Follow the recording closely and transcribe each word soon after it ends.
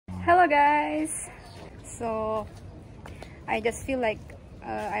Hello guys! So I just feel like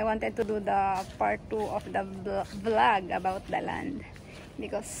I wanted to do the part 2 of the vlog about the land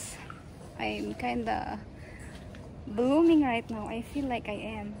because I'm kinda blooming right now. I feel like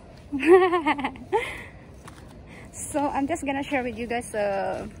I am. So I'm just gonna share with you guys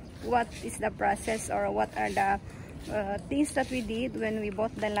what is the process or what are the things that we did when we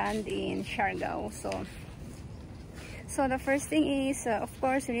bought the land in SIARGAO. So the first thing is, of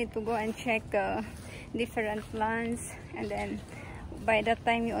course, you need to go and check different lands, and then by that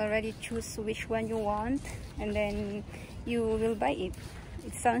time you already choose which one you want, and then you will buy it.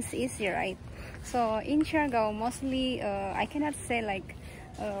 It sounds easy, right? So in SIARGAO, mostly I cannot say like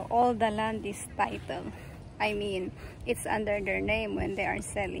all the land is titled. I mean, it's under their name when they are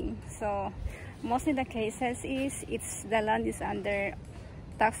selling. So mostly the cases is the land is under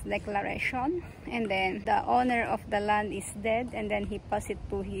tax declaration, and then the owner of the land is dead, and then he pass it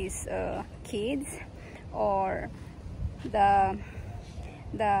to his kids, or the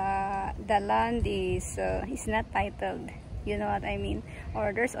land is not titled. You know what I mean?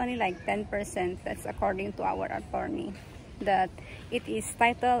 Or there's only like 10%. That's according to our attorney, that it is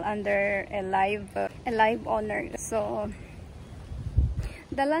titled under a live owner. So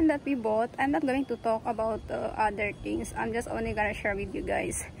the land that we bought, I'm not going to talk about other things. I'm just only gonna share with you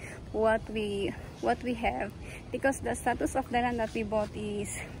guys what we have, because the status of the land that we bought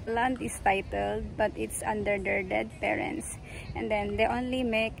is land is titled, but it's under their dead parents, and then they only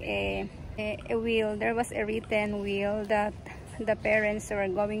make a will. There was a written will that the parents were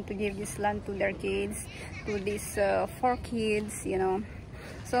going to give this land to their kids, to these 4 kids, you know.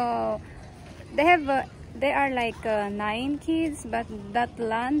 So they are like 9 kids, but that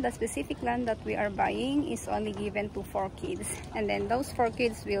land, the specific land that we are buying, is only given to 4 kids, and then those 4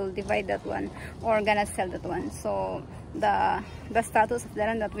 kids will divide that one or gonna sell that one. So the status of the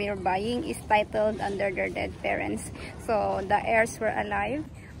land that we are buying is titled under their dead parents, so the heirs were alive.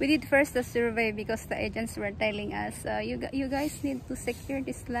 We did first the survey because the agents were telling us, you guys need to secure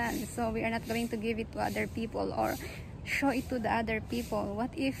this land, so we are not going to give it to other people or show it to the other people. What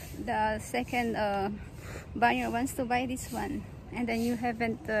if the second buyer wants to buy this one, and then you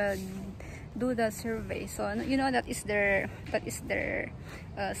haven't do the survey? So you know, that is their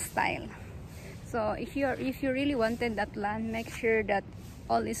style. So if you really wanted that land, make sure that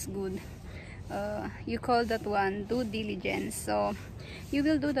all is good. You call that one due diligence. So you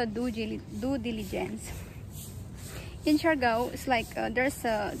will do the due diligence. In SIARGAO, it's like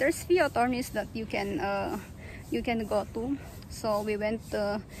there's few attorneys that you can go to. So we went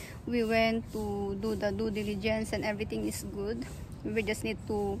to do the due diligence, and everything is good. We just need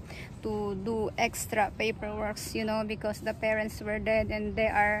to do extra paperwork, you know, because the parents were dead and they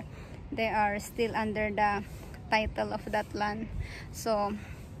are still under the title of that land. So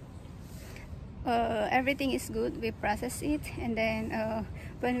everything is good. We process it, and then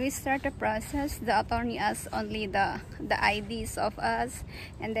when we start the process, the attorney asks only the IDs of us,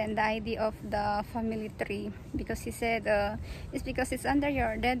 and then the ID of the family tree, because he said it's because it's under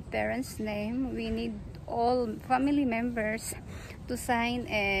your dead parents' name. We need all family members to sign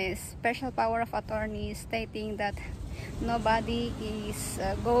a special power of attorney stating that nobody is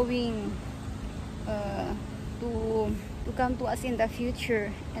going to come to us in the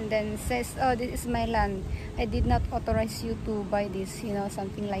future and then says, oh, this is my land, I did not authorize you to buy this, you know,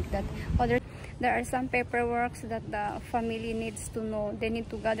 something like that. There are some paperwork that the family needs to know. They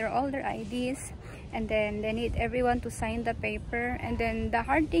need to gather all their IDs, and then they need everyone to sign the paper. And then the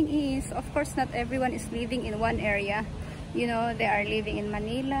hard thing is, of course, not everyone is living in one area. You know, they are living in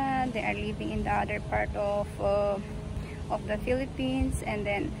Manila, they are living in the other part of the Philippines, and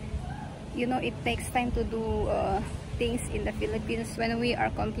then, you know, it takes time to do things in the Philippines. When we are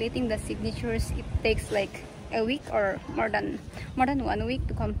completing the signatures, it takes like a week or more than 1 week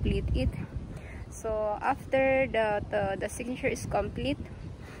to complete it. So after the signature is complete,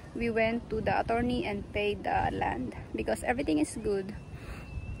 we went to the attorney and paid the land because everything is good.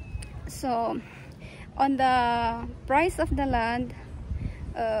 So on the price of the land,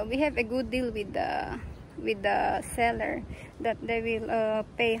 we have a good deal with the seller, that they will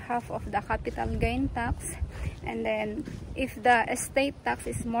pay half of the capital gain tax, and then if the estate tax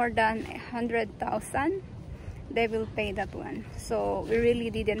is more than 100,000, they will pay that one. So we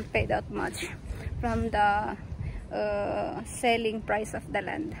really didn't pay that much from the selling price of the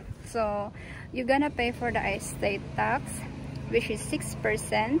land. So you're gonna pay for the estate tax, which is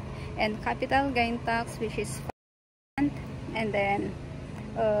 6%, and capital gain tax, which is 5%, and then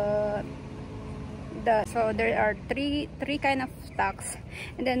so there are three kind of tax.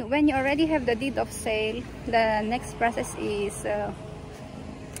 And then when you already have the deed of sale, the next process is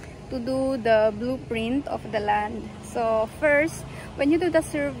to do the blueprint of the land. So first, when you do the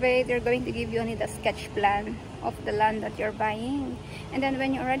survey, they're going to give you only the sketch plan of the land that you're buying. And then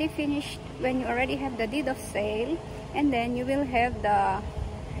when you already finished, when you already have the deed of sale, and then you will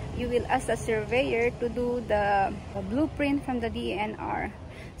ask the surveyor to do the blueprint from the DNR.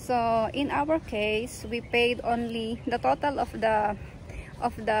 So in our case, we paid only the total of the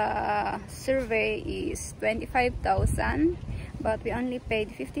survey is 25,000, but we only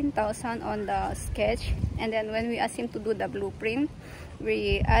paid 15,000 on the sketch, and then when we asked him to do the blueprint,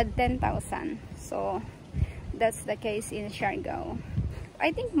 we add 10,000. So that's the case in SIARGAO.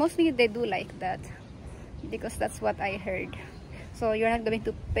 I think mostly they do like that, because that's what I heard. So you're not going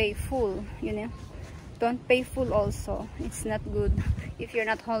to pay full, you know. Don't pay full also. It's not good if you're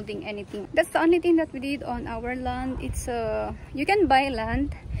not holding anything. That's the only thing that we did on our land. It's you can buy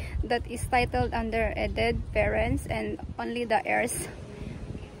land that is titled under a dead parents and only the heirs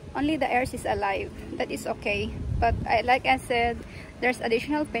is alive. That is okay. But like I said, there's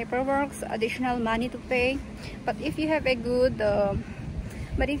additional paperwork, additional money to pay. But if you have a good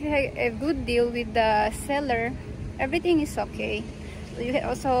deal with the seller, everything is okay. You can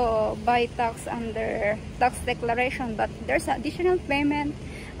also buy tax under tax declaration, but there's additional payment,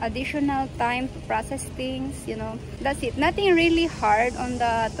 additional time to process things, you know. That's it. Nothing really hard on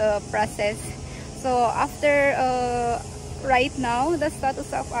the process. So after right now, the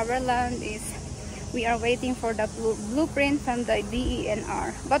status of our land is we are waiting for the blueprint from the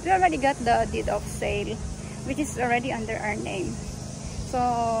DENR, but we already got the deed of sale, which is already under our name.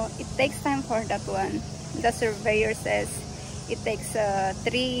 So it takes time for that one. The surveyor says it takes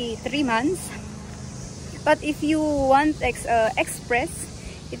 3 months, but if you want express,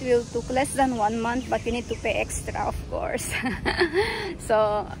 it will take less than 1 month, but you need to pay extra, of course.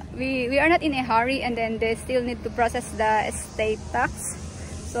 So we are not in a hurry, and then they still need to process the estate tax,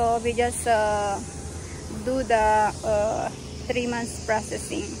 so we just do the 3 months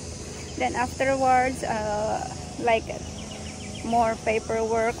processing. Then afterwards, like more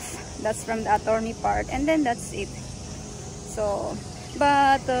paperwork, that's from the attorney part, and then that's it. So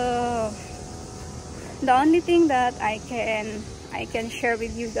but the only thing that I can share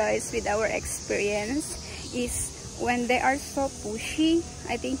with you guys with our experience is when they are so pushy,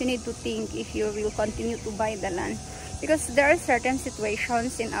 I think you need to think if you will continue to buy the land, because there are certain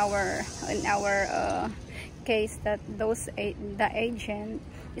situations in our case that the agent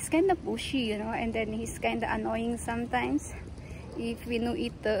is kind of pushy, you know, and then he's kind of annoying sometimes. If we knew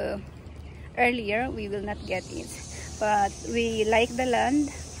it earlier, we will not get it. But we like the land,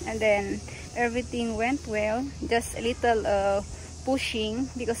 and then everything went well. Just a little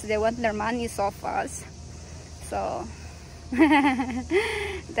pushing because they want their money off us. So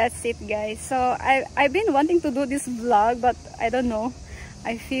that's it, guys. So I've been wanting to do this vlog, but I don't know,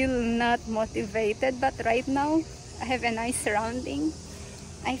 I feel not motivated. But right now I have a nice surrounding.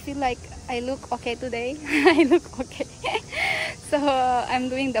 I feel like I look okay today. I look okay. So I'm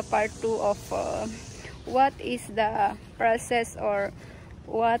doing the part 2 of what is the process, or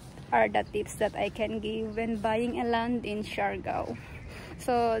what are the tips that I can give when buying a land in SIARGAO.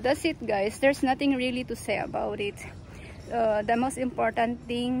 So that's it, guys. There's nothing really to say about it. The most important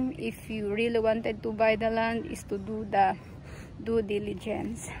thing, if you really wanted to buy the land, is to do the due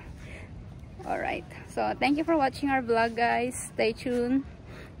diligence. Alright, so thank you for watching our vlog, guys. Stay tuned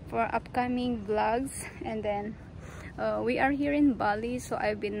for upcoming vlogs, and then we are here in Bali, so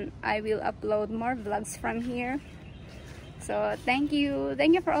I will upload more vlogs from here. So thank you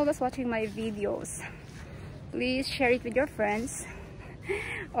for always watching my videos. Please share it with your friends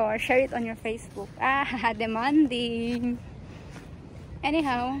or share it on your Facebook. Demanding.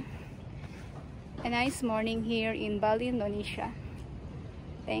 Anyhow, a nice morning here in Bali, Indonesia.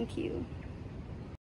 Thank you.